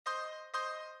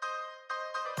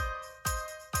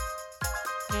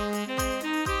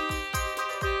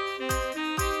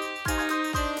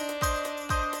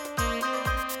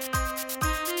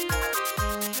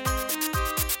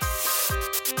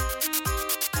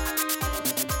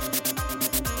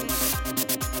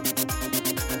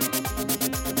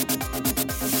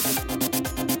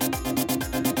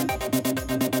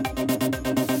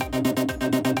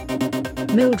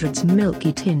Mildred's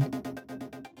Milky Tin.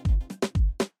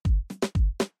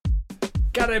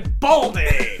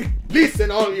 Garibaldi!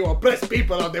 Listen, all you oppressed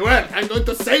people of the world, I'm going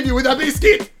to save you with a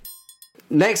biscuit!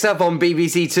 Next up on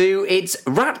BBC Two, it's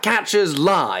Ratcatchers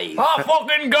Live. I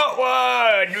fucking got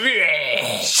one!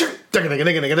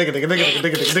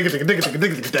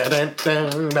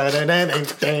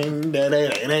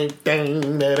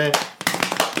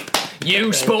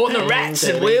 You spawn the rats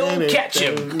and we'll catch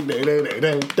them.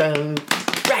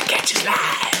 Ratcatchers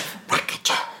Live.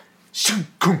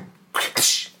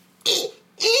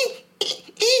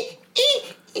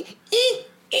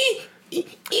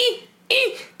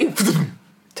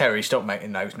 Terry, stop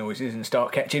making those noises and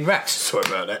start catching rats. Sorry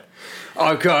about that.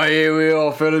 Okay, here we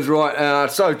are, fellas. Right,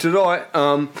 so tonight,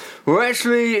 we're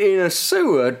actually in a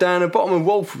sewer down the bottom of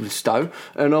Walthamstow,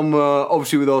 and I'm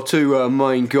obviously with our two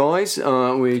main guys.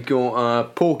 We've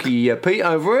got Porky Pete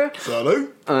over here.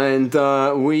 Salute. And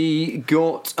we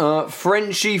got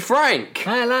Frenchy Frank.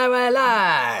 Hello,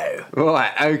 hello.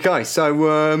 Right, okay, so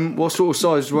what sort of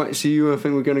size rats do you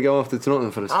think we're going to go after tonight,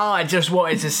 then, fellas? I just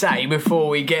wanted to say before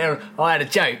we get I had a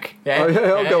joke. Yeah? Oh, yeah,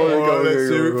 I'll go on. Let's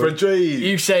hear it for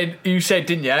G. You said,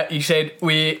 didn't you? You said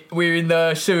we're in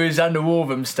the sewers under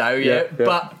Walthamstow, yeah?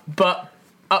 Yeah. But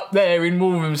up there in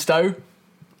Walthamstow,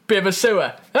 bit of a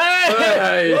sewer.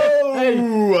 Hey!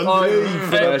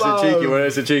 That's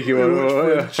a cheeky one.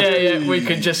 Yeah, we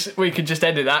could just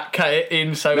edit that, cut it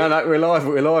in. So No, we're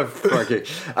live, Frankie.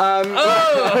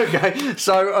 Okay,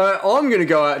 so I'm going to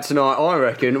go out tonight, I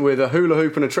reckon, with a hula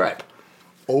hoop and a trap.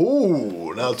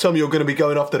 Oh, now tell me you're going to be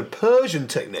going after the Persian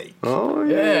technique. Oh,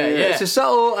 yeah. It's a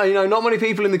subtle, not many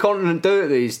people in the continent do it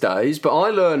these days, but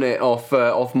I learned it off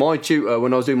my tutor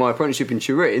when I was doing my apprenticeship in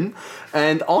Turin,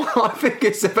 and I think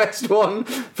it's the best one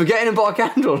for getting him by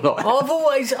candlelight. I've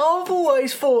always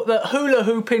thought that hula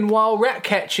hooping while rat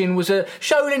catching was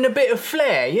showing a bit of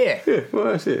flair. Yeah. Yeah, well,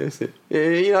 that's it.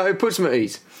 Yeah, it puts them at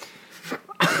ease.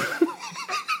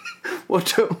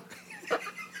 What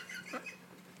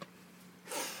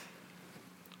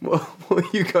are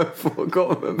you going for?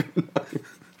 God,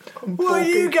 What are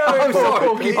you going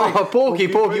for, Porky?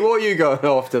 Porky, what are you going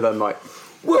after then, mate?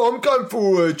 Well, I'm going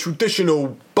for a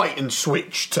traditional bait and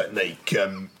switch technique,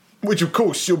 which of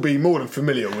course you'll be more than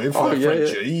familiar with,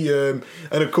 Frenchie, and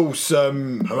of course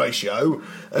Horatio.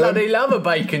 Bloody love a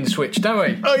bacon switch, don't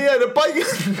we? Oh yeah, the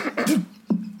bacon.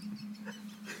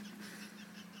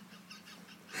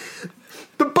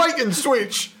 The bacon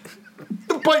switch.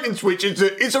 The bacon switch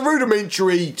is a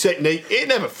rudimentary technique. It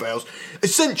never fails.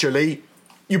 Essentially,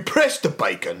 you press the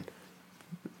bacon.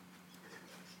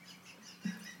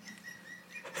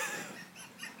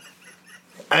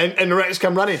 And the rats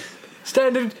come running.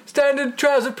 Standard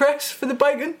trouser press for the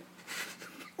bacon.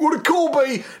 Well, the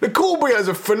Corby has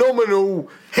a phenomenal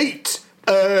heat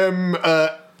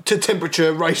to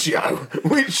temperature ratio,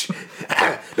 which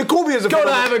the Corby has a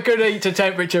gotta have a good heat to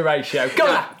temperature ratio.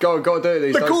 Got to do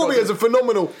these. The Corby has a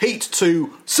phenomenal heat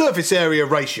to surface area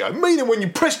ratio, meaning when you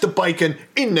press the bacon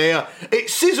in there, it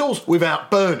sizzles without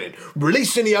burning,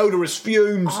 releasing the odorous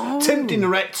fumes, tempting the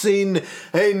rats in,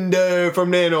 and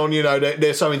from then on,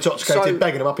 they're so intoxicated,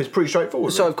 bagging them up is pretty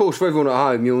straightforward. So, of course, for everyone at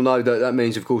home, you'll know that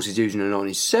means, of course, he's using a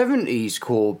 1970s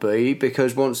Corby,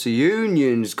 because once the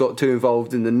unions got too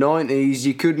involved in the 90s,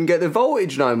 you couldn't get the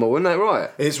voltage no more, isn't that right?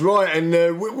 It's right, and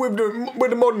with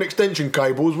the modern extension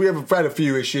cables, we have had a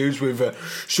few issues with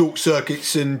short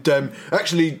circuits, and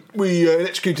actually we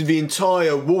electrocuted the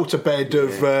entire waterbed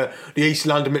of the East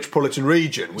London metropolitan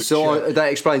region. Which, so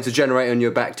that explains the generator on your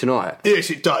back tonight?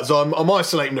 Yes, it does. I'm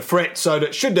isolating the fret so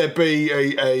that should there be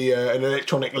an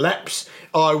electronic lapse,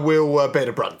 I will bear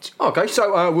the brunt. Okay,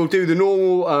 so we'll do the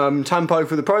normal tempo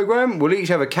for the programme. We'll each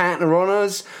have a counter on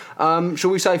us.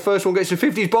 Shall we say first one gets to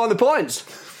 50s by the points?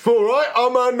 All right,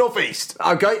 I'm north east.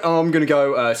 Okay, I'm going to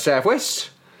go southwest.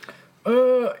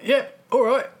 Yeah, all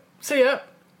right. See ya.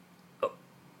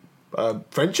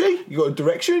 Frenchie, you got a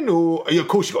direction? Of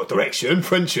course you got a direction,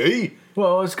 Frenchie.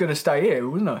 Well, I was going to stay here,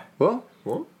 wasn't I? What?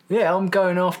 Yeah, I'm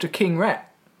going after King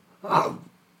Rat. Oh,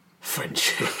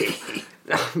 Frenchie.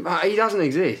 He doesn't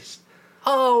exist.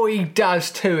 Oh, he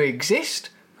does too exist.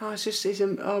 No, he's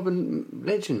an urban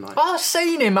legend, mate. I've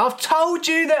seen him. I've told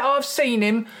you that I've seen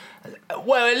him.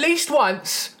 Well, at least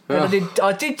once. And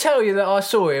I did tell you that I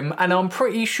saw him, and I'm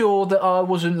pretty sure that I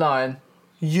wasn't lying.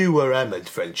 You were hammered,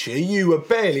 Frenchie. You were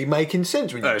barely making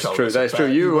sense when you That's told true, us that's about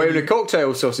true. You were when wearing a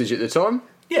cocktail sausage at the time.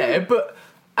 Yeah, but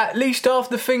at least half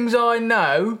the things I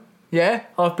know, yeah,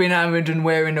 I've been hammered and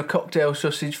wearing a cocktail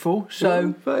sausage for.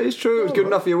 So, That is true. It was good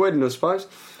enough for your wedding, I suppose.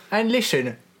 and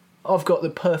listen, I've got the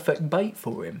perfect bait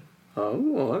for him. Oh,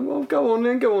 all right. Well, go on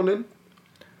then.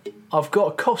 I've got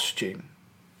a costume.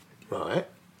 Right.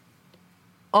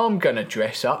 I'm gonna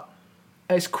dress up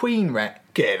as Queen Rat.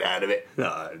 Get out of it.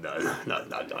 No.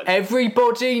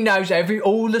 Everybody knows,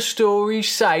 all the stories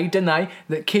say, don't they,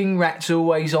 that King Rat's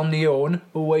always on the horn,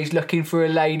 always looking for a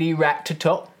lady rat to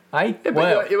top, eh? Yeah,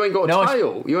 but you ain't got a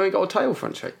tail. You ain't got a tail,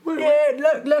 Frenchie.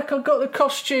 Yeah, look, I've got the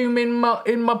costume in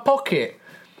my pocket.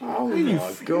 Oh, You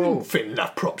my don't God. fit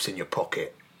enough props in your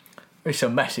pocket. It's a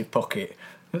massive pocket.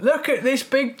 Look at this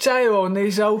big tail on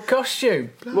this old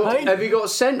costume. What, eh? have you got a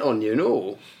scent on you and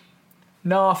all?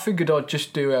 No, I figured I'd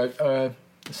just do a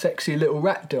sexy little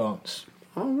rat dance.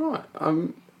 All right.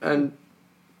 And...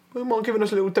 Well, mind giving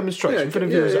us a little demonstration Yeah, for the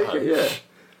viewers at home? yeah.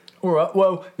 All right,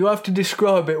 well, you have to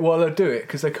describe it while I do it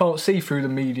because they can't see through the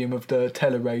medium of the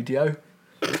teleradio.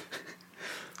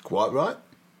 Quite right.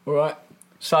 All right,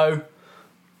 so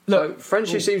So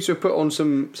Frenchie seems to have put on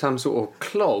some sort of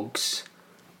clogs.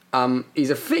 He's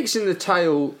affixing the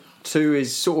tail to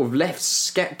his sort of left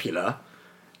scapula,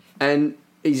 and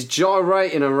he's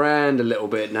gyrating around a little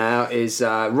bit now. His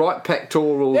right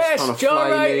pectorals kind of yes,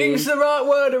 gyrating's the right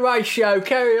word, Horatio.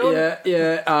 Carry on.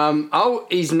 Yeah.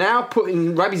 He's now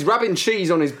he's rubbing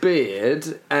cheese on his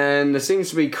beard, and there seems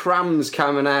to be crumbs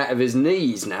coming out of his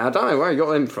knees now. I don't know where he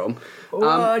got them from.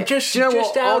 Just do you know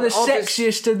just what? how the I'll just-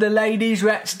 sexiest of the ladies'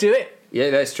 rats do it. Yeah,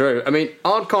 that's true. I mean,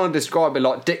 I'd kind of describe it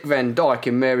like Dick Van Dyke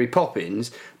in Mary Poppins,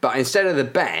 but instead of the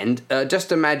band,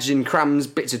 just imagine crumbs,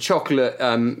 bits of chocolate,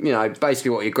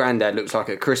 basically what your granddad looks like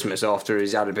at Christmas after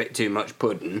he's had a bit too much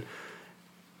pudding.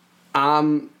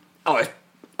 I'd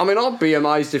be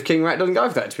amazed if King Rat doesn't go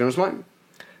for that, to be honest, mate.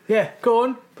 Yeah, go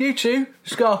on, you two,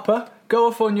 Scarpa, go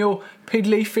off on your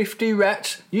piddly 50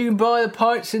 rats. You can buy the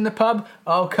pints in the pub.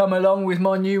 I'll come along with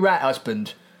my new rat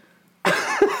husband.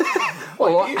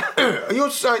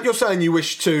 You're saying you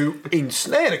wish to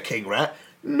ensnare the king rat,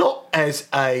 not as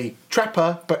a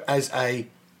trapper, but as a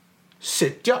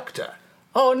seductor.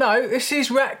 Oh no, this is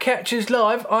Rat Catchers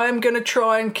Live. I am going to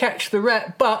try and catch the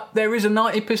rat, but there is a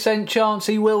 90% chance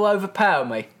he will overpower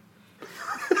me.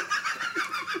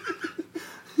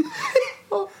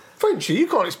 Well, Frenchie, you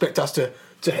can't expect us to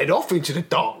head off into the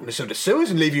darkness of the sewers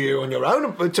and leave you on your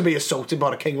own to be assaulted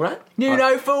by the king rat. You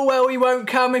know full well he won't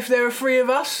come if there are three of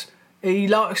us. He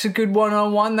likes a good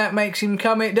one-on-one, that makes him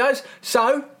come, it does.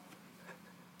 So,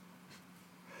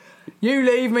 you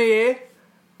leave me here,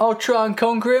 I'll try and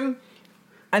conquer him,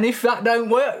 and if that don't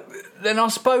work, then I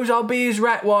suppose I'll be his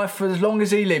rat wife for as long as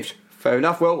he lives. Fair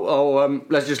enough. Well,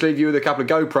 let's just leave you with a couple of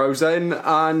GoPros then,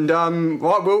 and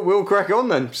right, we'll crack on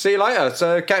then. See you later.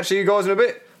 So catch you guys in a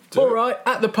bit. All right,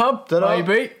 at the pub,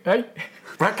 maybe. Hey.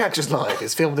 Rat Catchers Live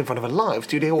is filmed in front of a live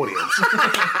studio audience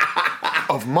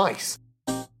of mice.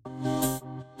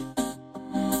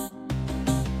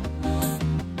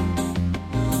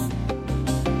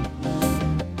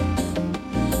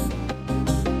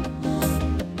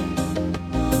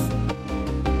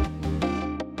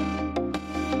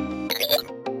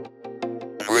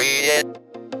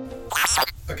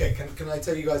 Okay, can I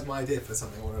tell you guys my idea for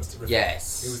something I wanted us to review?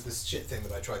 Yes. It was this shit thing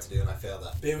that I tried to do and I failed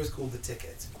at. Beer was called The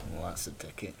Ticket. Well, that's a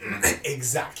ticket.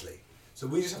 Exactly. So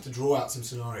we just have to draw out some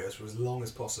scenarios for as long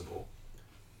as possible,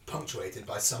 punctuated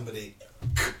by somebody.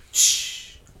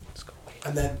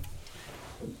 And then.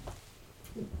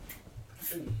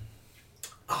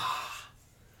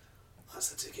 That's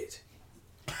the ticket.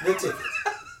 The Ticket.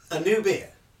 A new beer.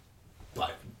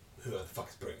 By whoever the fuck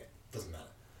is brewing it. Doesn't matter.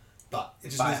 But it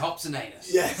just By needs- Hobbs and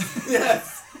Anus. Yes,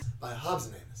 yes. By Hobbs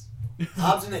and Anus.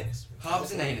 Hobbs and Anus.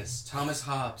 Hobbs and Anus, Thomas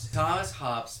Hobbes. Thomas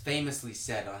Hobbes famously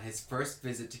said on his first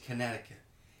visit to Connecticut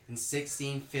in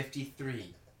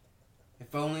 1653,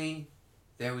 "If only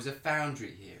there was a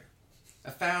foundry here.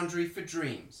 A foundry for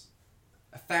dreams.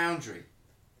 A foundry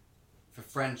for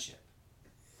friendship.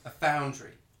 A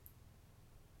foundry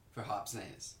for Hobbs and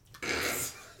Anus."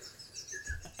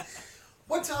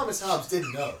 What Thomas Hobbes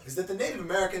didn't know is that the Native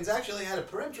Americans actually had a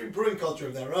peremptory brewing culture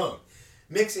of their own,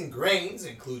 mixing grains,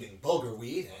 including bulgur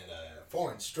wheat and a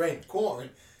foreign strain of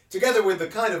corn, together with the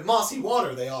kind of mossy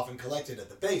water they often collected at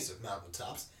the base of mountain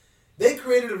tops. They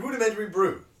created a rudimentary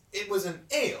brew. It was an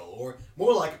ale, or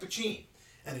more like a poutine,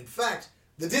 and in fact,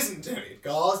 the dysentery it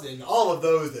caused in all of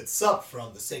those that supped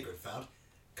from the sacred fount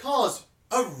caused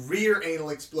a rear anal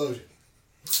explosion,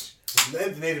 which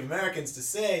led the Native Americans to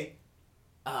say,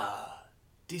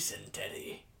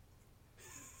 Dysentery.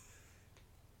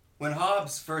 When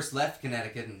Hobbes first left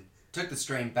Connecticut and took the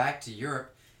strain back to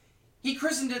Europe, he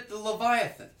christened it the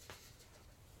Leviathan.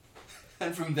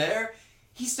 And from there,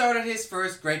 he started his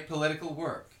first great political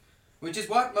work, which is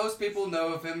what most people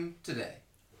know of him today.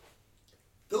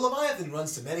 The Leviathan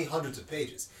runs to many hundreds of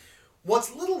pages.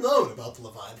 What's little known about the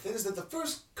Leviathan is that the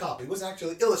first copy was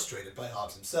actually illustrated by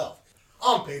Hobbes himself.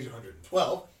 On page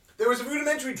 112, there is a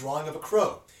rudimentary drawing of a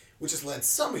crow, which has led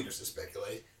some readers to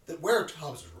speculate that where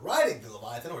Hobbes was writing the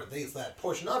Leviathan, or at least that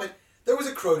portion of it, there was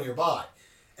a crow nearby.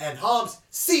 And Hobbes,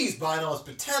 seized by an almost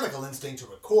botanical instinct to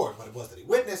record what it was that he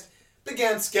witnessed,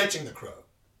 began sketching the crow.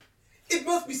 It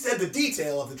must be said the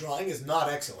detail of the drawing is not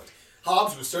excellent.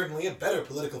 Hobbes was certainly a better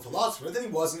political philosopher than he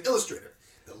was an illustrator.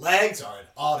 The legs are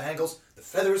at odd angles, the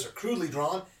feathers are crudely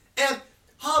drawn, and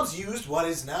Hobbes used what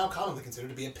is now commonly considered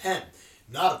to be a pen,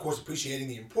 not of course appreciating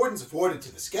the importance afforded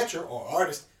to the sketcher or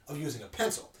artist of using a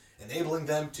pencil, enabling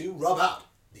them to rub out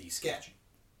the sketch.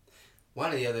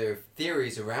 One of the other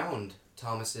theories around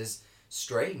Thomas's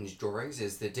strange drawings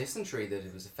is the dysentery that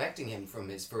it was affecting him from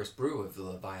his first brew of the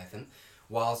Leviathan,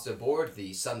 whilst aboard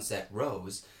the Sunset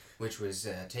Rose, which was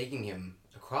taking him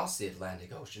across the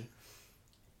Atlantic Ocean,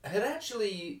 had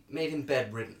actually made him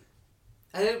bedridden.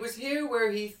 And it was here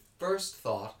where he first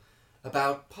thought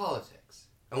about politics,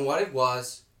 and what it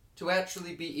was to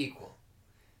actually be equal,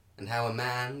 and how a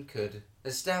man could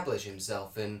establish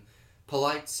himself in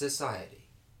polite society.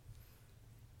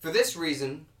 For this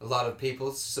reason, a lot of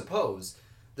people suppose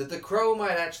that the crow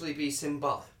might actually be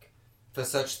symbolic for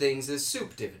such things as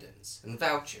soup dividends and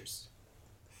vouchers.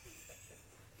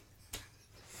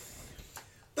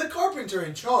 The carpenter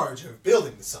in charge of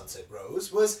building the Sunset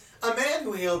Rose was a man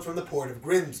who hailed from the port of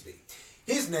Grimsby.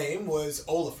 His name was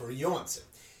Olafur Johansson.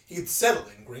 He had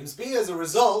settled in Grimsby as a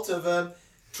result of a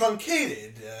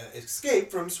truncated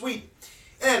escape from Sweden.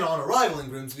 And on arrival in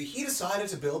Grimsby, he decided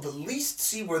to build the least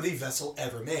seaworthy vessel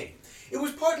ever made. It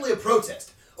was partly a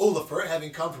protest, Olafur having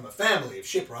come from a family of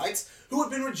shipwrights who had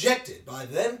been rejected by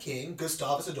then King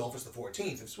Gustavus Adolphus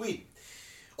XIV of Sweden.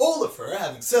 Olafur,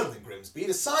 having settled in Grimsby,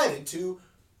 decided to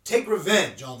take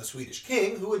revenge on the Swedish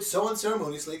king who had so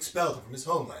unceremoniously expelled him from his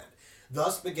homeland.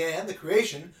 Thus began the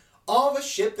creation of a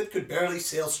ship that could barely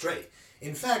sail straight.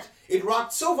 In fact, it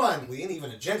rocked so violently in even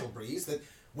a gentle breeze that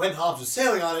when Hobbes was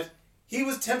sailing on it, he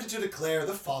was tempted to declare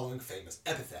the following famous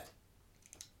epithet.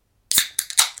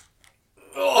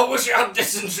 Oh, I wish I had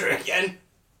dysentery again.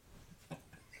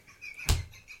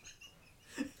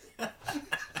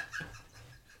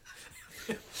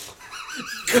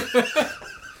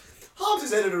 Hobbes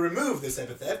decided to remove this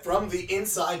epithet from the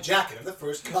inside jacket of the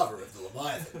first cover of the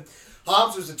Leviathan.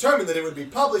 Hobbes was determined that it would be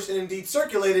published and indeed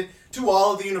circulated to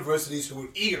all of the universities who were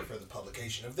eager for the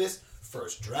publication of this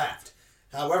first draft.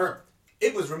 However,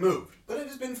 it was removed, but it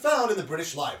has been found in the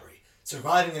British Library,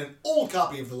 surviving in an old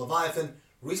copy of the Leviathan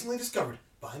recently discovered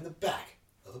behind the back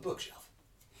of a bookshelf.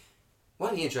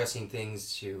 One of the interesting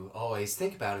things to always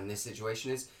think about in this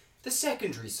situation is the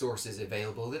secondary sources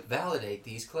available that validate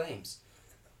these claims.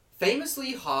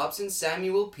 Famously, Hobbes and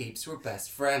Samuel Pepys were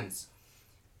best friends.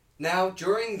 Now,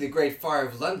 during the Great Fire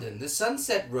of London, the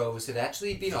Sunset Rose had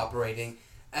actually been operating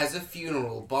as a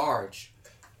funeral barge.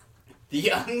 The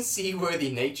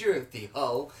unseaworthy nature of the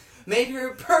hull made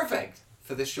her perfect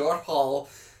for the short haul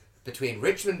between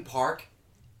Richmond Park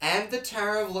and the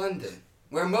Tower of London,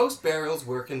 where most burials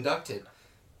were conducted.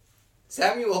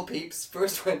 Samuel Pepys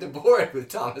first went aboard with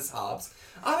Thomas Hobbes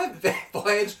on a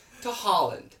voyage to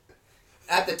Holland.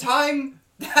 At the time,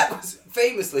 that was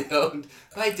famously owned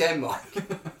by Denmark.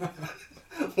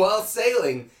 While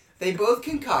sailing, they both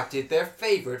concocted their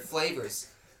favorite flavors.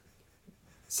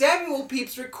 Samuel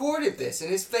Pepys recorded this in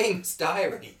his famous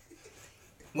diary.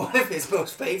 One of his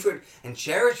most favorite and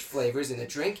cherished flavors in a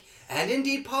drink, and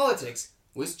indeed politics,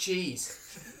 was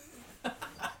cheese.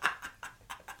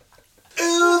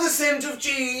 Ooh, the scent of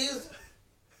cheese!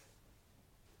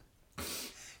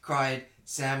 Cried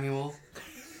Samuel.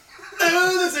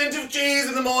 Oh, the scent of cheese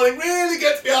in the morning really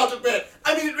gets me out of bed.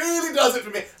 I mean, it really does it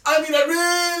for me. I mean, I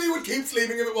really would keep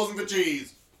sleeping if it wasn't for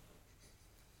cheese.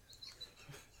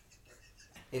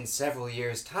 In several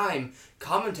years' time,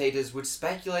 commentators would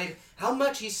speculate how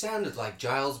much he sounded like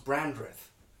Giles Brandreth.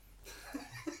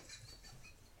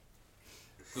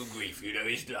 Good grief, you know,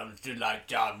 he sounded like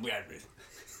John Brandreth.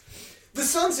 The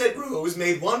Sunset Rose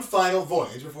made one final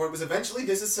voyage before it was eventually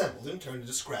disassembled and turned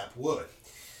into scrap wood.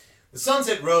 The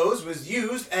Sunset Rose was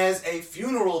used as a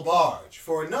funeral barge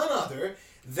for none other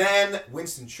than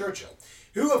Winston Churchill,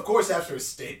 who, of course, after his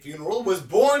state funeral, was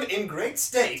borne in great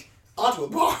state onto a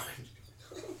barge.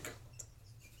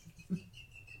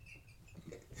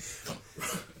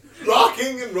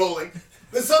 Rocking and rolling,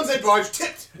 the Sunset Barge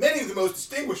tipped many of the most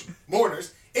distinguished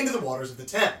mourners into the waters of the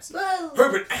Thames.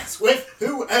 Herbert Asquith,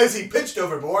 who, as he pitched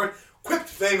overboard, quipped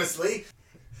famously,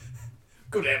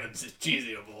 Good heavens, it's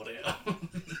cheesy aboard here.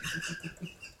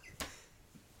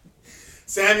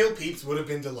 Samuel Pepys would have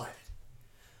been delighted.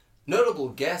 Notable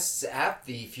guests at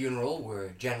the funeral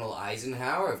were General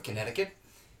Eisenhower of Connecticut,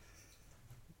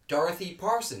 Dorothy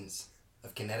Parsons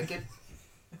of Connecticut,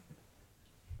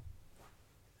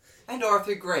 and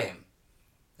Arthur Graham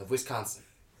of Wisconsin.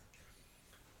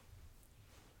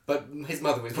 But his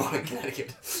mother was born in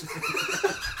Connecticut.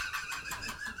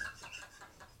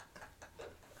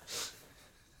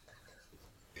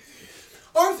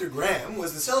 Arthur Graham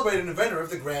was the celebrated inventor of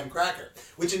the graham cracker,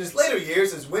 which in his later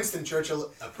years, as Winston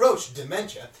Churchill approached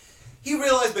dementia, he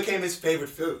realized became his favorite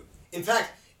food. In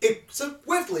fact, it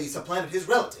swiftly supplanted his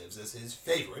relatives as his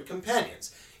favorite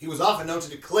companions. He was often known to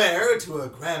declare to a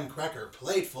graham cracker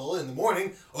plateful in the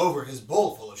morning, over his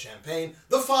bowl full of champagne,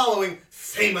 the following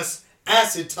famous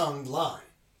acid-tongued line.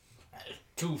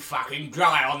 Too fucking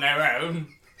dry on their own.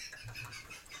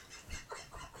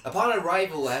 Upon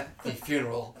arrival at the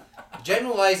funeral,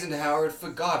 General Eisenhower had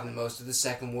forgotten most of the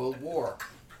Second World War.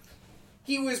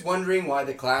 He was wondering why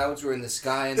the clouds were in the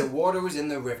sky and the water was in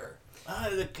the river.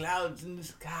 Oh, the clouds in the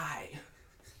sky.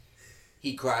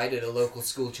 He cried at a local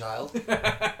schoolchild.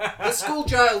 The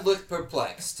schoolchild looked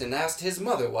perplexed and asked his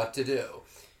mother what to do.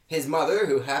 His mother,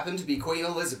 who happened to be Queen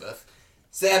Elizabeth,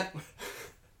 said,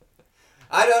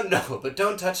 I don't know, but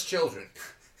don't touch children.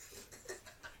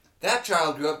 That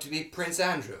child grew up to be Prince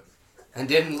Andrew and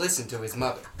didn't listen to his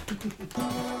mother.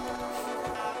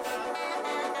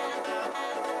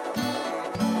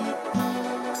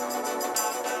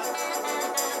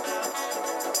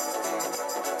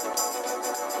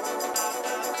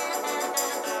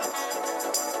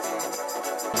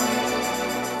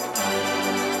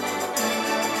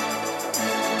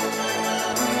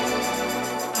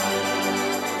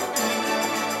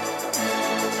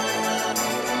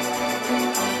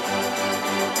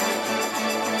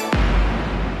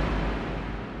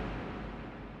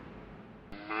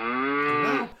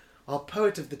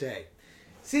 Poet of the day.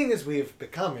 Seeing as we have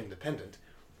become independent,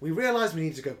 we realise we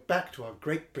need to go back to our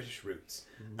great British roots.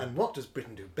 And what does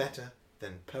Britain do better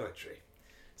than poetry?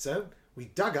 So we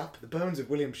dug up the bones of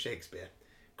William Shakespeare,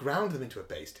 ground them into a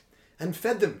paste, and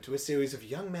fed them to a series of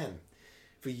young men.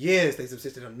 For years they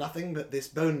subsisted on nothing but this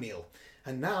bone meal,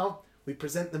 and now we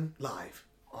present them live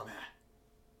on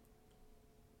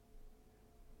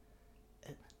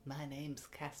air. My name's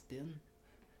Caspian,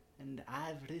 and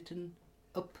I've written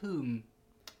a poem.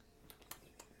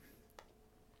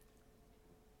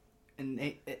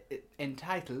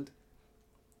 Entitled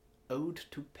Ode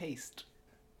to Paste.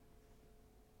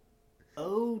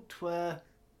 Oh, 'twere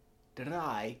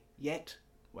dry yet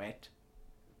wet,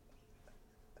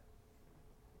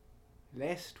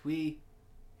 lest we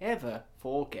ever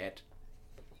forget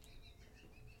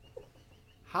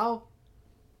how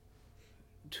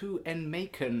to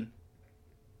enmaken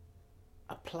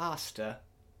a plaster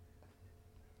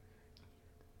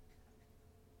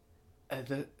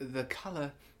the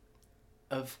colour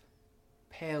of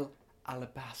pale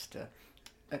alabaster.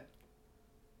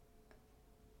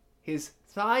 His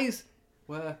thighs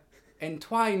were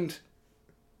entwined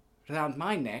round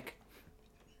my neck,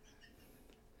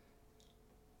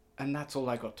 and that's all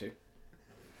I got to.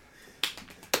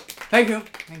 Thank you.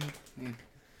 Thank you.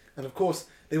 And of course,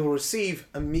 they will receive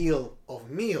a meal of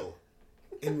meal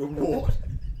in reward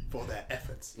for their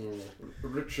efforts.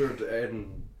 Richard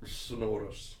N.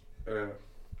 Sonorous.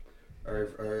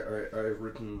 I've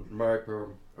written my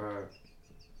poem,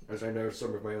 as I know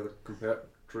some of my other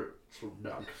compatriots have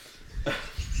done,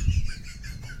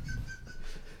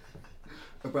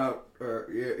 about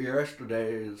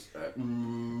yesterday's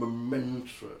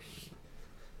momentous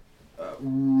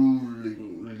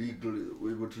ruling legally that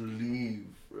we were to leave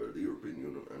the European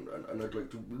Union, and I'd like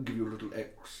to give you a little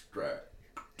extract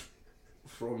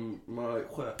from my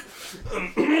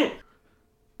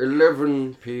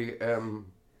 11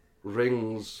 p.m.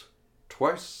 rings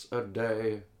twice a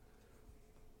day,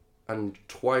 and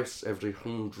twice every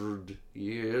 100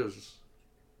 years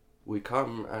we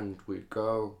come and we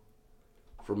go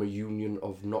from a union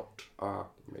of not our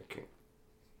making,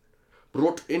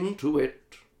 brought into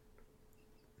it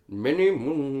many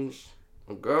moons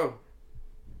ago,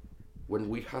 when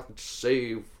we had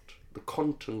saved the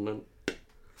continent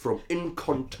from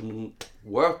incontinent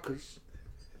workers,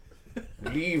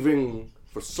 leaving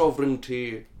for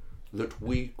sovereignty that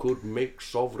we could make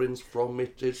sovereigns from.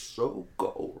 It is so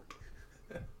gold.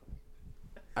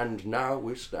 And now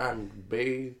we stand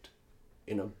bathed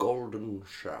in a golden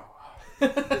shower.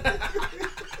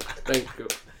 Thank you.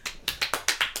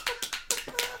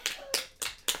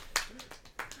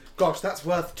 Gosh, that's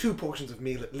worth 2 portions of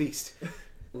meal at least.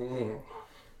 Mm.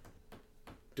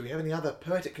 Do we have any other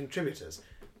poetic contributors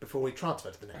before we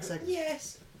transfer to the next segment?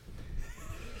 Yes.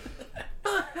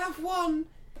 I have one,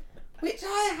 which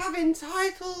I have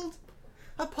entitled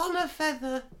Upon a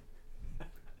Feather.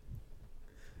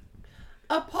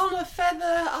 Upon a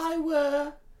feather I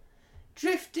were,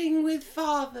 drifting with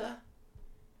father.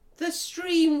 The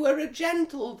stream were a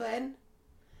gentle then,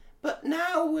 but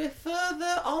now we're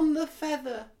further on the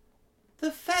feather.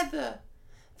 The feather,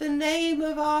 the name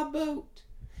of our boat.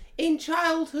 In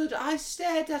childhood I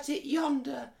stared at it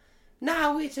yonder,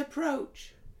 now it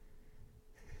approach.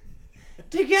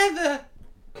 Together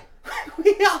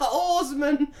we are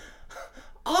oarsmen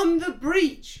on the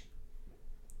breach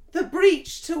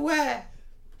to where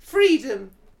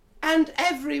freedom and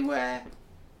everywhere.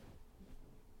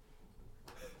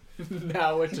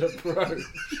 Now it's approach.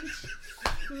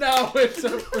 Now it's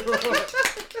approach.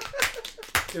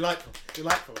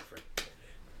 Delightful, Alfred.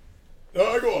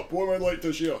 I got a poem I'd like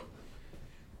to share.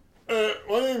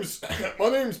 My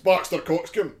name's Baxter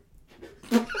Coxcomb.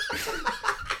 and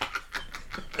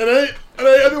I've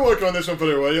been working on this one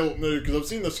for a while now because I've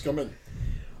seen this coming,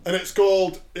 and it's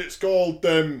called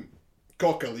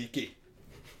Cock-a-leaky.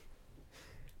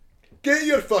 Get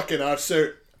your fucking arse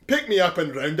out, pick me up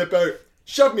and roundabout,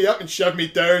 shove me up and shove me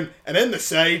down, and in the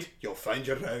side you'll find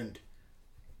your round.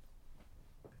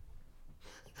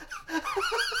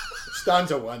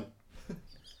 Stanza 1.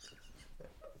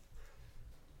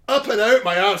 Up and out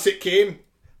my arse it came,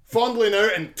 fondling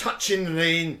out and touching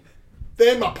rain.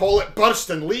 Then my pollet burst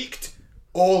and leaked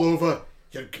all over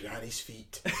your granny's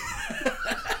feet.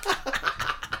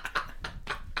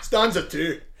 Stanza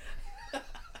 2.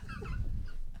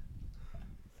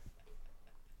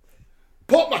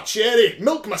 Pop my cherry,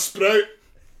 milk my sprout,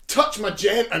 touch my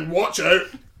gent and watch out.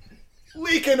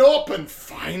 Leaking up and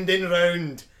finding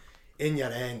round, in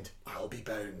your end I'll be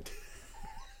bound.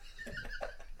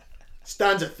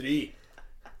 Stanza 3.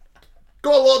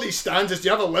 Got a lot of these stanzas, do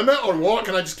you have a limit or what?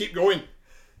 Can I just keep going?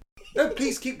 No,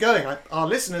 please keep going. Our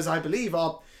listeners, I believe,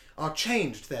 are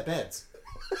chained to their beds.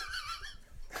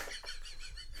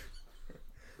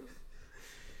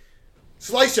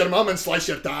 Slice your mum and slice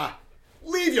your da.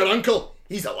 Leave your uncle,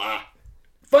 he's a la.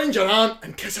 Find your aunt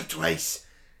and kiss her twice.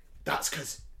 That's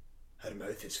 'cause her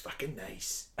mouth is fucking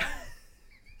nice.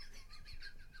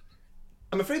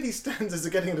 I'm afraid these stanzas are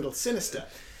getting a little sinister.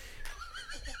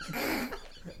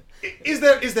 Is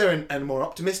there a more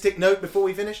optimistic note before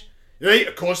we finish? Right,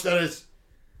 of course there is.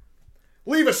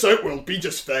 Leave us out, we'll be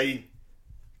just fine.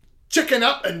 Chicken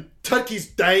up and turkeys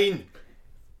dine.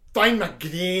 Find my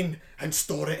grain and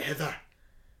store it hither.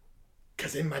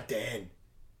 'Cause in my den.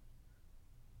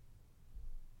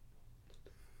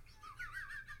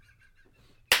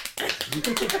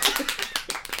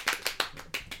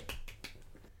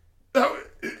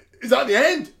 Is that the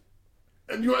end?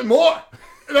 And you want more?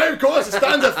 Right, of course, it's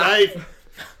stanza 5.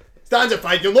 Stanza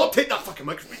 5, you'll not take that fucking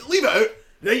microphone. Leave it out.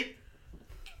 Right.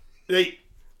 Right.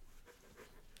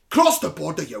 Cross the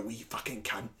border, you wee fucking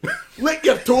cunt. Lick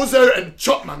your toes out and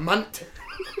chop my munt.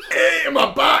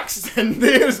 My back's and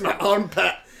there's my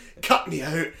armpit. Cut me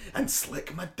out and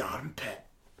slick my darn pit.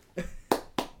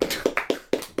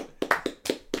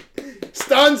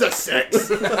 Stanza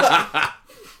 6.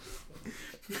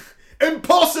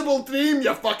 Impossible dream,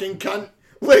 you fucking cunt.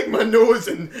 Lick my nose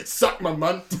and suck my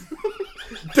munt.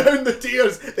 Down the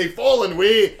tears, they fall and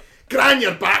weigh. Gran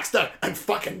your Baxter and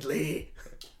fucking lay.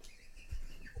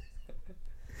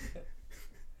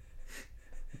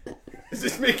 Is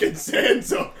this making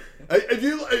sense? Or, if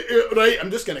you right,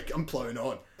 I'm ploughing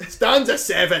on. Stanza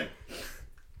 7.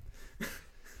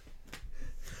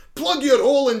 Plug your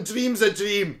hole in dream's a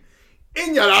dream.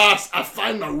 In your arse, I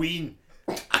find my ween.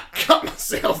 I cut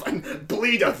myself and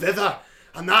bleed her thither,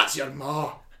 and that's your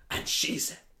ma, and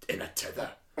she's in a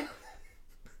tither.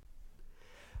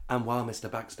 And while Mr.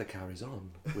 Baxter carries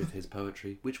on with his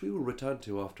poetry, which we will return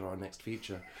to after our next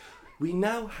feature, we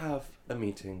now have a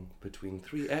meeting between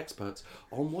 3 experts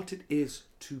on what it is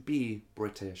to be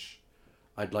British.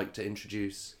 I'd like to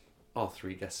introduce our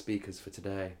 3 guest speakers for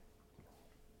today.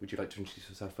 Would you like to introduce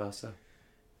yourself first, sir?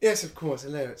 Yes, of course.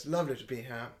 Hello, it's lovely to be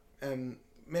here.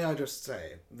 May I just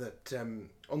say that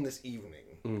on this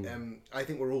evening, I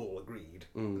think we're all agreed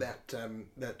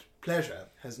that pleasure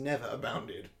has never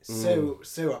abounded so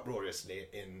uproariously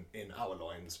in our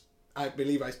loins. I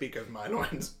believe I speak of my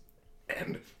loins,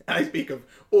 and I speak of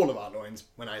all of our loins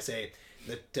when I say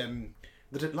that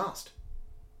at last.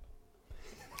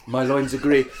 My loins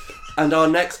agree. And our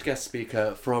next guest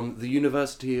speaker from the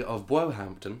University of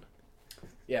Wohampton.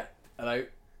 Yeah, hello.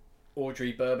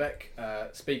 Audrey Burbeck,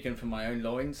 speaking from my own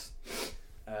loins.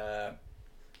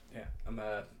 I'm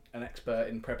an expert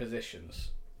in prepositions,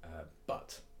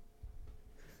 but.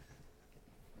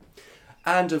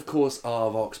 And of course, our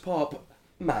Vox Pop,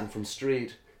 Man from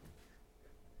Street.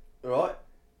 Alright?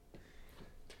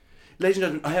 Ladies and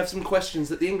gentlemen, I have some questions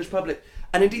that the English public,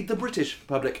 and indeed the British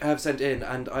public, have sent in,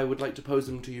 and I would like to pose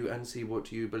them to you and see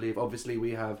what you believe. Obviously,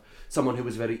 we have someone who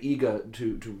was very eager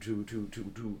to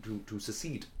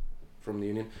secede from the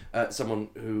Union, someone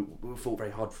who fought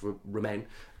very hard for Remain,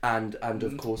 and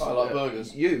of course... I like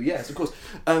burgers. You, yes, of course.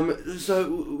 So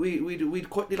we'd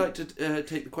quite like to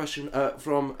take the question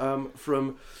from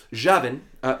Gavin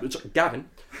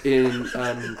in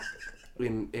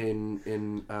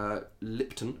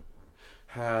Lipton,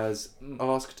 has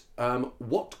asked,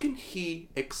 what can he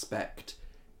expect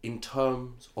in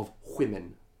terms of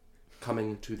women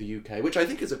coming to the UK? Which I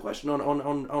think is a question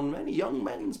on many young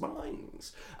men's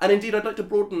minds. And indeed, I'd like to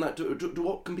broaden that to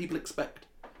what can people expect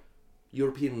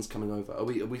Europeans coming over? Are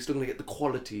we still going to get the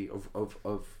quality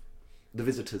of the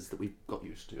visitors that we've got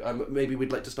used to? Maybe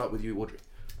we'd like to start with you, Audrey.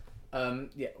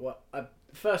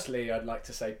 Firstly, I'd like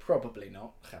to say probably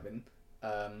not, Gavin.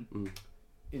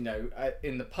 You know,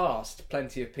 in the past,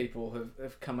 plenty of people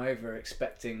have come over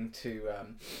expecting to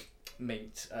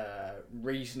meet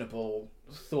reasonable,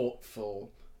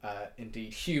 thoughtful,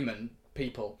 indeed human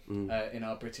people in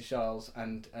our British Isles,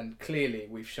 and clearly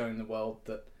we've shown the world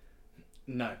that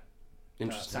no,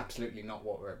 that's absolutely not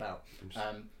what we're about.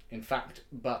 In fact,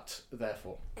 but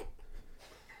therefore.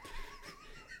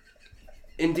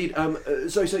 Indeed.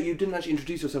 So you didn't actually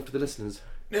introduce yourself to the listeners.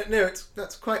 No,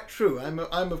 that's quite true.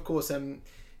 I'm of course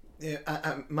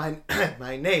my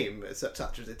name, such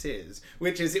as it is,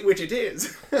 which it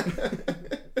is.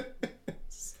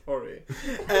 Sorry.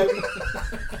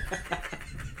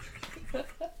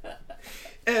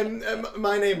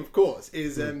 My name, of course,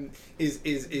 is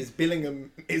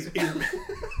Billingham.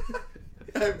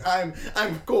 I'm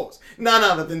of course none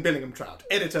other than Billingham Trout,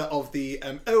 editor of the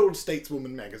Old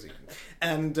Stateswoman magazine,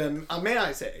 and may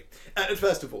I say,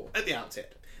 first of all, at the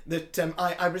outset, that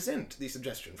I resent the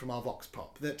suggestion from our Vox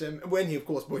Pop that when he of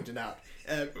course pointed out,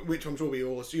 which I'm sure we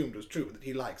all assumed was true, that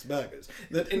he likes burgers,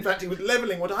 that in fact he was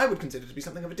levelling what I would consider to be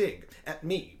something of a dig at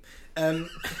me.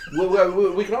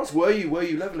 Well, we can ask, were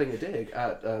you levelling a dig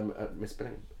at Miss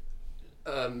Billingham?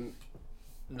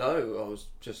 No, I was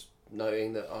just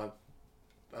noting that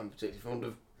I'm particularly fond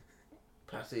of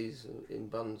patties in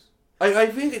buns. I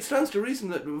think it stands to reason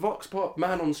that Vox Pop,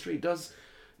 Man on the Street, does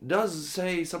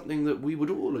say something that we would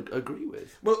all agree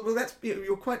with. Well, that's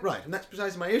you're quite right, and that's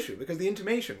precisely my issue, because the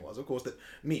intimation was, of course, that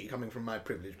me, coming from my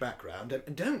privileged background,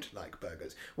 don't like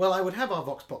burgers. Well, I would have our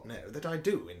Vox Pop know that I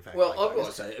do, in fact. Well, like I've got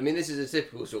burgers. to say, I mean, this is a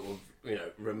typical sort of,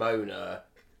 Ramona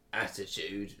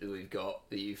attitude that we've got,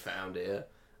 that you found here.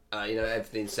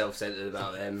 Everything's self-centered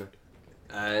about them.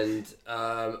 And,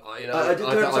 I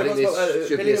think this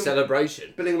should be a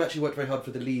celebration. Billingham actually worked very hard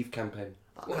for the Leave campaign.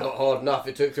 Well, not hard enough,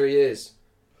 it took 3 years.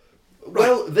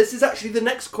 Well, this is actually the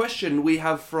next question we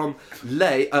have from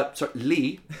Lee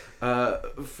from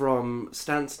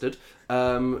Stansted.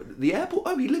 The airport.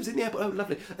 Oh, he lives in the airport. Oh,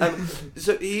 lovely.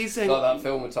 So he's saying... Like that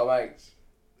film with Tom Hanks.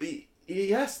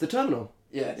 Yes, The Terminal.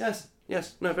 Yes.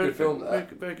 Yes. No, very good film.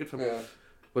 Very good film. Yeah.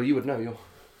 Well, you would know. You're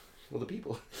the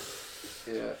people.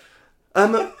 Yeah.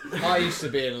 I used to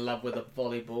be in love with a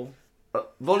volleyball.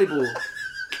 Volleyball.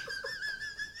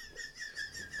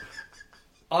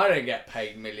 I don't get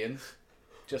paid millions.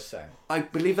 Just saying. I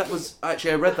believe that was...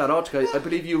 Actually, I read that article. I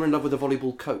believe you were in love with a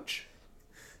volleyball coach.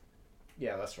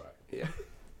 Yeah, that's right. Yeah.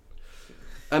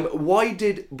 Why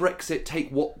did Brexit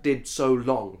take what did so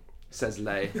long? Says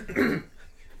Lay.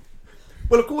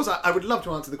 Well, of course, I would love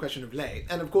to answer the question of Lay,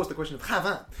 and of course the question of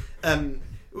Havin,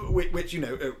 which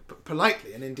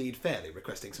politely and indeed fairly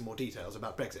requesting some more details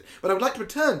about Brexit. But I would like to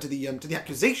return to the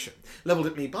accusation levelled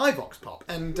at me by Vox Pop,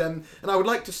 and I would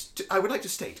like to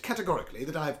state categorically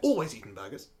that I have always eaten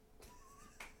burgers.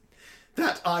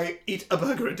 That I eat a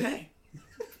burger a day.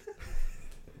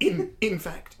 In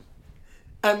fact,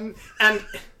 and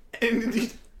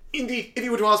indeed, if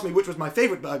you were to ask me which was my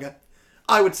favourite burger,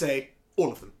 I would say all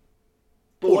of them.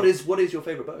 But what is your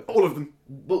favourite burger? All of them.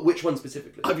 But which one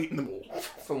specifically? I've eaten them all.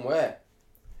 From where?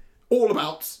 All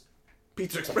about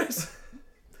Pizza Express.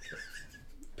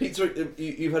 Pizza.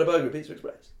 You've had a burger at Pizza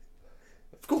Express?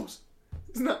 Of course.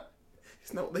 Isn't that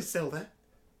what they sell there?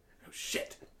 Oh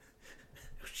shit.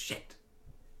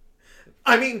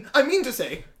 I mean to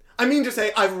say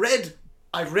I've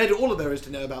read all of there is to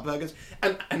know about burgers,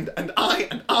 and I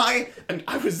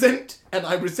resent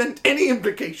any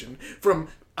implication from.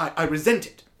 I resent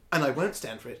it, and I won't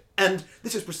stand for it. And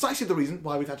this is precisely the reason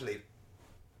why we've had to leave.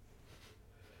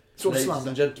 So Ladies slander.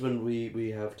 and gentlemen,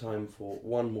 we have time for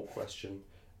one more question,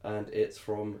 and it's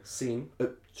from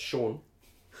Sean,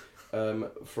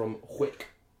 from Hwick.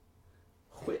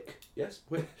 Hwick? Yes,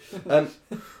 Hwick.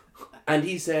 And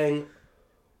he's saying,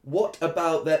 what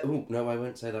about that... Oh, no, I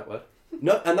won't say that word.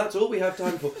 No, and that's all we have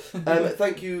time for.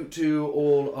 Thank you to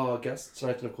all our guests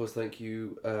tonight, and of course thank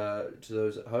you to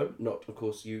those at home. Not, of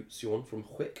course, you, Sion from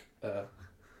Hwick.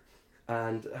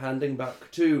 And handing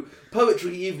back to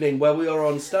Poetry Evening, where we are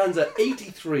on stanza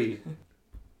 83.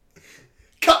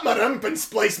 Cut my rump and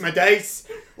splice my dice.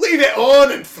 Leave it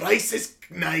on and thrice is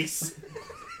nice.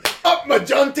 Up my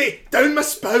jaunty, down my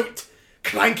spout.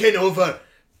 Cranking over,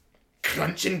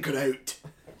 crunching grout.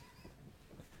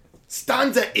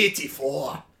 Stanza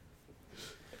 84.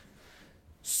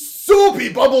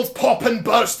 Soapy bubbles pop and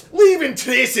burst, leaving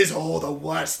traces all the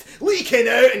worst, leaking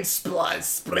out and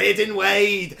spreading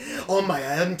wide on my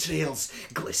entrails,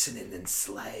 glistening and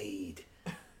slide.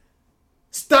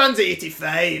 Stanza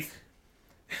 85.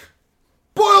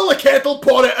 Boil the kettle,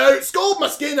 pour it out, scald my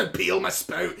skin and peel my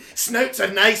spout. Snouts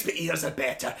are nice but ears are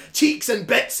better, cheeks and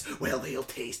bits, well they'll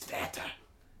taste better.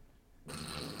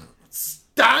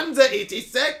 Stanza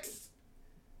 86.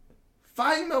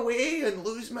 Find my way and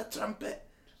lose my trumpet.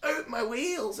 Out my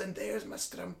wheels and there's my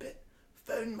strumpet.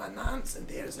 Found my nance and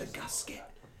there's a gusket.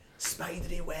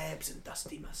 Spidery webs and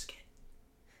dusty musket.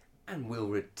 And we'll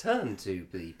return to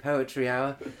the Poetry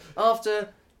Hour after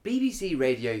BBC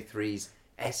Radio 3's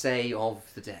Essay of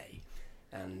the Day.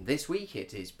 And this week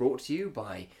it is brought to you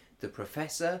by the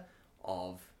Professor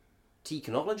of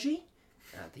Teaconology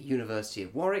at the University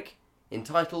of Warwick,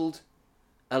 entitled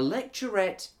A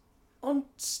Lecturette on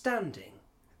Standing.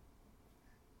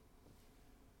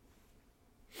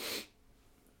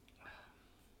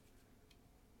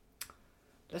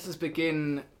 Let us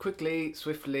begin quickly,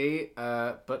 swiftly,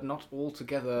 but not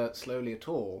altogether slowly at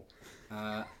all,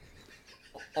 on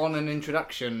an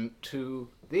introduction to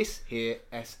this here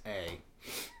essay.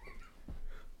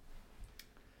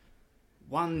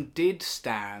 One did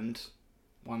stand,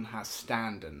 one has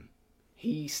standen.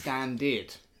 He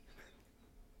standed,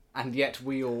 and yet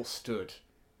we all stood.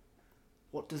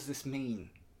 What does this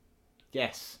mean?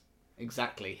 Yes,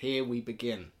 exactly, here we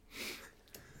begin.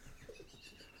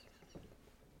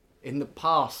 In the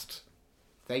past,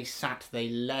 they sat, they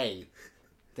lay,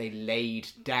 they laid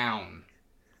down.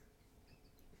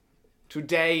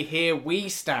 Today, here we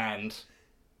stand,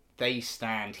 they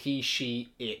stand, he,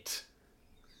 she, it.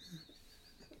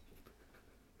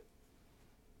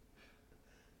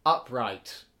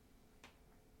 Upright,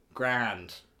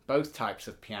 grand, both types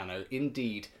of piano,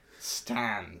 indeed,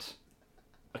 stand.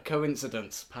 A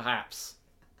coincidence, perhaps.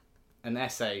 An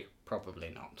essay,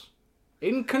 probably not.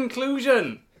 In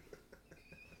conclusion,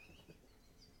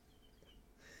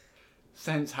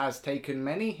 Sense has taken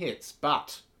many hits,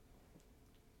 but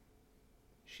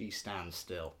she stands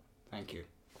still. Thank you.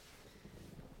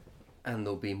 And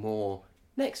there'll be more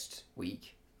next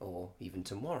week, or even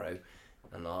tomorrow,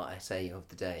 on our essay of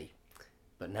the day.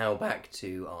 But now back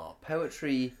to our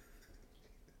poetry,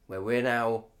 where we're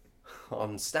now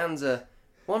on stanza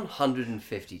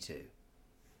 152.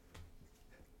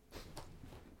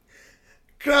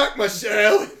 Crack my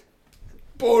shell,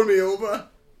 pour me over,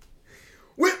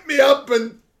 whip me up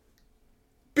and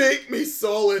bake me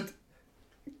solid,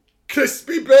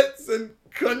 crispy bits and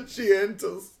crunchy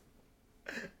enters.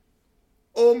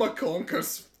 All my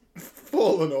conkers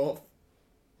fallen off.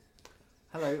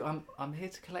 Hello, I'm here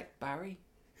to collect Barry.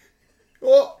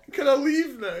 What? Can I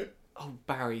leave now? Oh,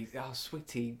 Barry, oh,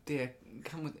 sweetie, dear,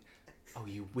 come with... Oh,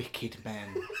 you wicked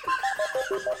men.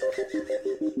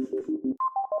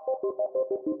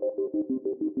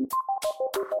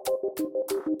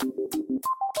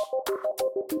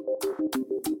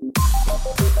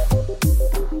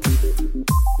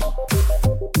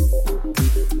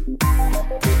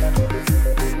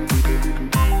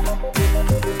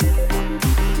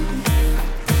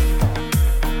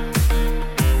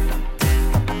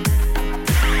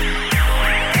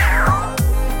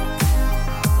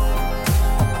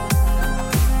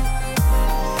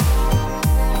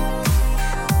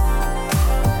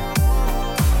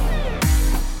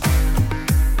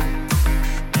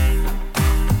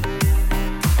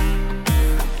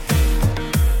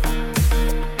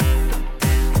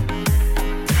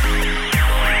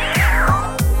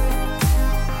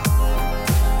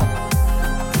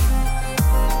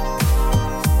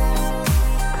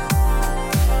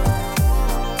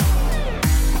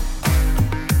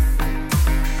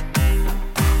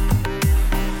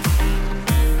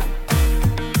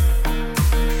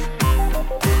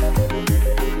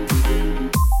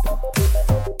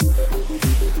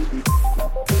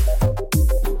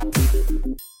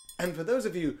 those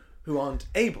of you who aren't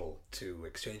able to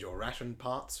exchange your ration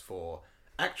parts for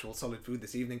actual solid food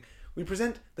this evening, we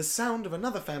present the sound of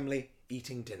another family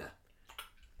eating dinner.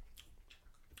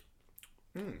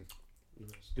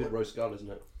 It's good roast gull,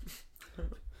 isn't it?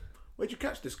 Where'd you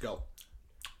catch this gull?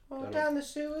 Oh, down the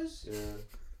sewers. Yeah.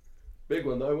 Big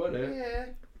one though, wasn't it? Yeah.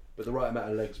 But the right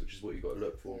amount of legs, which is what you got to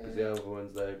look for, because the other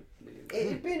ones, It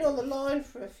had been on the line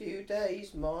for a few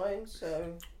days, mine,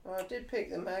 so I did pick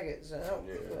the maggots out.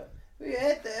 Yeah. But we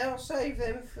had there, I'll save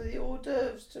them for the hors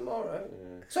d'oeuvres tomorrow.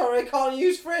 Yeah. Sorry, I can't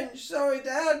use French. Sorry,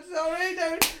 Dad. Sorry,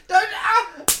 don't.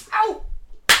 Ow! Ow!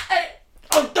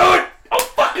 I'll do it! I'll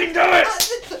fucking do it!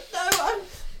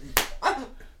 I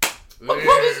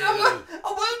promise I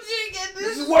won't do it again.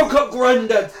 This is woke up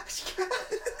Grandad.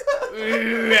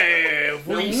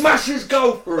 We Mash his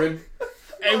goal for him.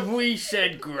 Have we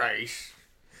said grace?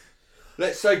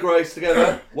 Let's say grace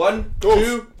together. 1,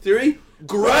 2, 3.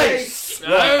 Grace!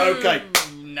 Right, okay.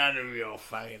 None of your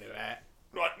fucking of that.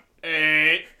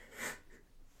 Right.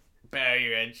 Bow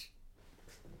your heads.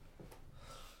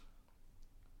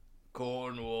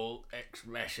 Cornwall ex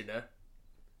machina.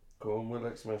 Cornwall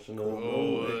ex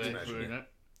machina.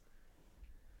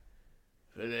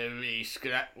 For every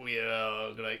scrap we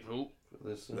are grateful. For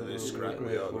this scrap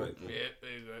we are grateful. Yeah,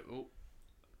 very grateful.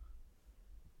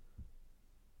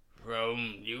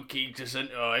 From Newquay to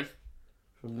St Ives.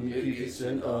 From Newquay to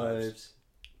St Ives.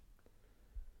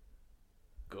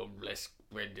 God bless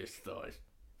Brenda's thighs.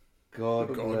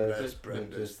 God bless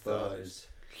Brenda's thighs.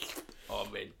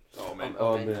 Amen.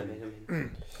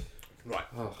 Amen. Right.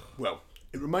 Well,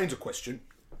 it remains a question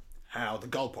how the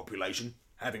gull population,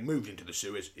 having moved into the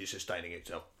sewers, is sustaining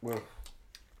itself. Well,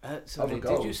 Sorry,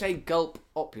 did you say gulp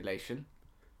opulation?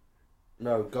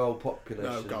 no, gull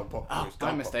population. No, gull population.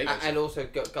 My mistake. And also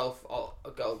gull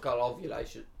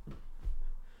ovulation.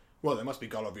 Well, there must be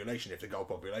gull ovulation if the gull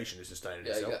population is sustaining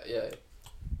itself. Yeah.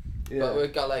 Yeah.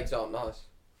 But gull eggs aren't nice.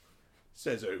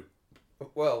 Says who?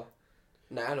 Well,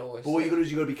 Nan always. But what you got to do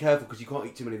is you got to be careful because you can't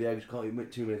eat too many of the eggs, you can't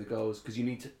eat too many of the gulls because you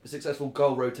need a successful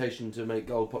gull rotation to make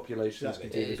gull populations Exactly.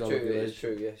 continue It gull is ovulation.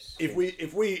 true, yes.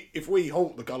 If we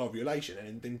halt the gull ovulation,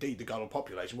 and indeed the gull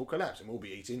population will collapse, and we'll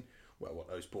be eating, well, what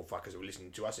those poor fuckers who are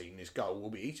listening to us eating this gull will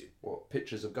be eating. What,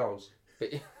 pictures of gulls?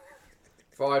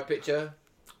 Fried picture.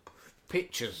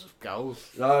 Pictures of gulls.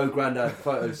 No, Grandad,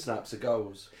 photo snaps of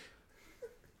gulls.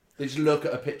 They just look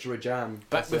at a picture of jam.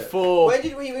 Back That's it. before. Where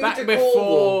did we move Back to before.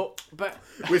 Cornwall?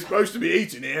 We're supposed to be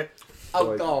eating here. Oh,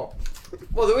 Sorry. God.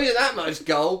 Well, there isn't that much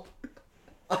goal.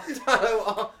 I don't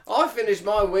know. I finished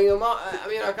my wing a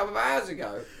couple of hours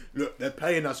ago. Look, they're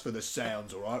paying us for the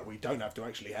sounds, all right? We don't have to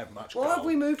actually have much Why gull. have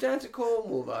we moved down to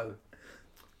Cornwall, though?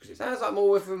 Sounds like more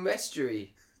we're from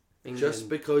Estuary. England. Just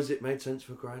because it made sense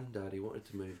for Grandad, he wanted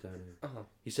to move down here. Uh-huh.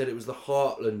 He said it was the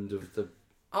heartland of the...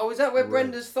 Oh, is that where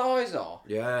Brenda's thighs are?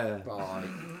 Yeah. Right.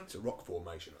 It's a rock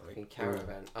formation, I In think.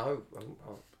 caravan. Oh.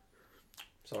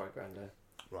 Sorry, Grandad.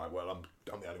 Right, well,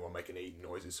 I'm the only one making eating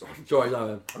noises, so I'm... Sorry,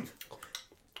 no.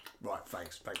 Right,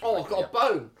 thanks. for Oh, I've got a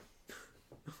bone.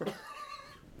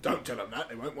 Don't tell them that,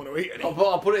 they won't want to eat any.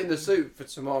 I'll put it in the soup for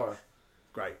tomorrow.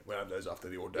 Great, we'll have those after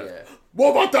the hors d'oeuvres. Yeah.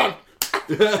 What have I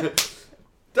done?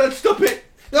 Dad, stop it!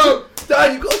 No!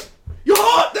 Dad, you got... Your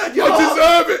heart, Dad, your I heart!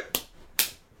 deserve it!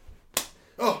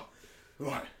 Oh,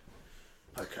 right.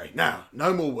 Okay, now,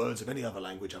 no more words of any other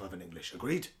language other than English.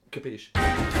 Agreed? Capiche.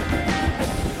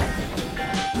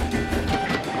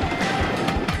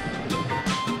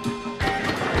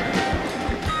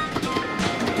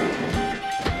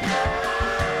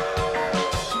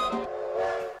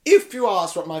 If you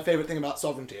ask what my favourite thing about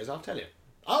sovereignty is, I'll tell you.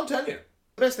 I'll tell you.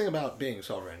 The best thing about being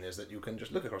sovereign is that you can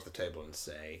just look across the table and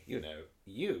say, you know,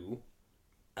 you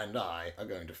and I are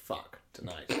going to fuck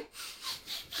tonight.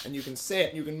 And you can say it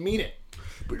and you can mean it.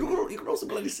 But you can also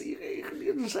bloody see,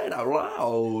 you can say it out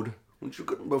loud, which you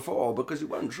couldn't before because you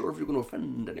weren't sure if you were going to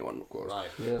offend anyone, of course. Right.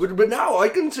 Yeah. But now I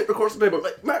can sit across the table,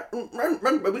 like,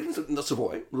 we can sit in the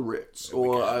Savoy, the Ritz,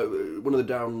 or one of the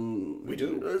down... We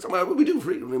do. Somewhere, we do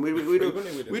frequently.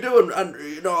 We do, and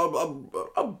you know,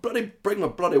 I'll bloody bring my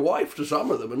bloody wife to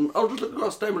some of them, and I'll just look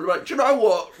across the table and be like, do you know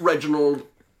what, Reginald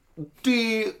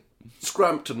D.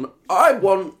 Scrampton, I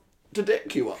want to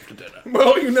dick you up to dinner.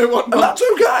 Well, you know what? And that's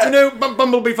okay. You know,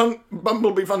 Bumblebee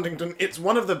Fundington, it's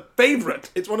one of the favourite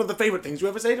things you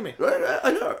ever say to me.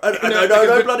 I know. And No, I know because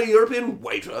no bloody European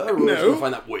waiter who's No. going to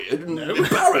find that weird and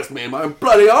embarrass me in my own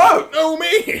bloody own. No,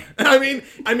 me! I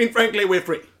mean, frankly, we're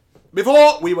free.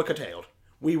 Before, we were curtailed.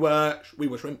 We were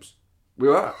shrimps. We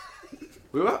were.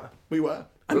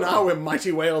 And now we're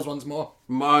mighty whales once more.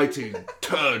 Mighty,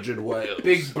 turgid whales.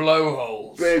 Big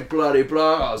blowholes. Big bloody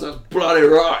blowholes. That's bloody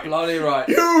right. Bloody right.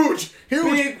 Huge!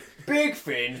 Big Big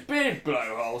fins, big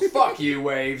blowholes. Fuck you,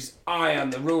 waves. I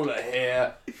am the ruler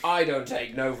here. I don't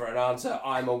take no for an answer.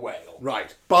 I'm a whale.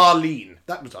 Right, Barleen.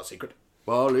 That was our secret.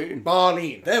 Barleen.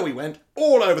 Barleen. There we went.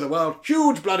 All over the world.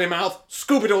 Huge bloody mouth.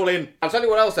 Scoop it all in. I'll tell you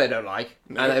what else they don't like,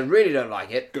 and they really don't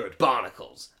like it. Good.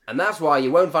 Barnacles. And that's why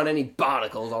you won't find any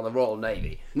barnacles on the Royal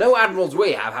Navy. No admirals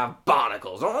we have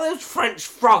barnacles. Not those French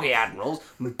froggy admirals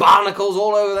with barnacles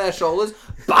all over their shoulders,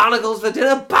 barnacles for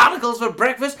dinner, barnacles for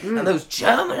breakfast, and those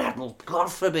German admirals, God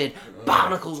forbid,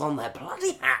 barnacles on their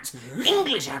bloody hats.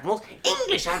 English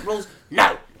admirals,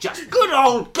 no, just good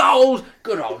old gold,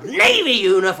 good old Navy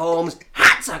uniforms,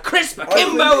 hats are crisp,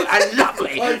 akimbo, and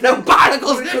lovely. No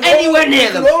barnacles anywhere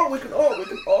near them. We can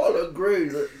all agree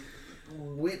that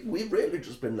we've really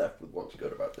just been left with what's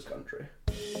good about this country.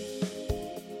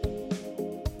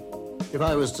 If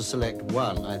I was to select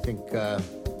one, I think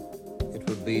it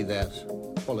would be that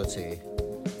quality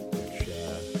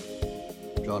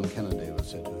which John Kennedy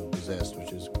was said to have possessed,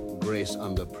 which is grace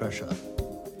under pressure.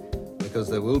 Because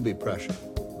there will be pressure,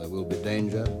 there will be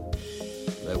danger,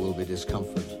 there will be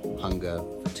discomfort, hunger,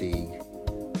 fatigue,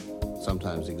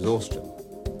 sometimes exhaustion.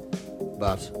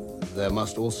 But there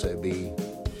must also be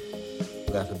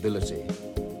that ability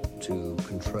to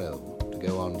control, to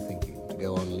go on thinking, to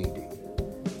go on leading,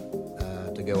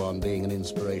 to go on being an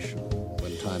inspiration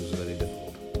when times are very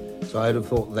difficult. So I'd have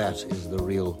thought that is the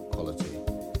real quality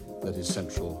that is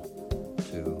central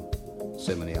to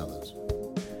so many others.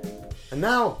 And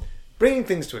now, bringing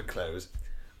things to a close,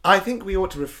 I think we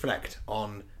ought to reflect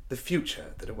on the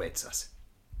future that awaits us.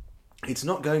 It's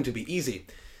not going to be easy,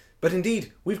 but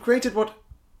indeed, we've created what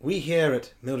we here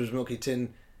at Mildred's Milky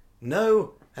Tin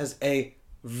know as a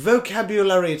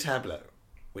vocabulary tableau,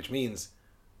 which means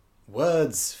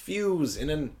words fuse in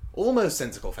an almost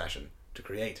sensical fashion to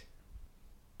create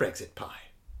Brexit pie,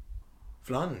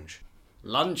 flunge,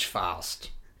 Lunch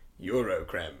fast.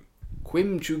 Eurocreme,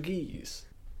 Quimchugese.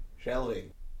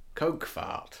 shelving, Coke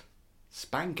fart.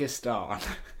 Spankistan.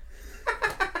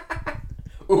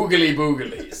 Oogly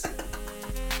booglies.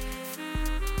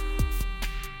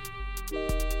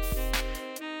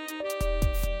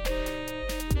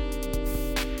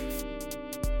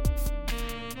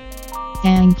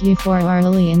 Thank you for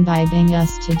early imbibing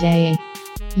us today.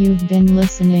 You've been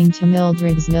listening to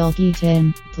Mildred's Milky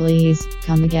Tin. Please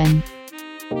come again.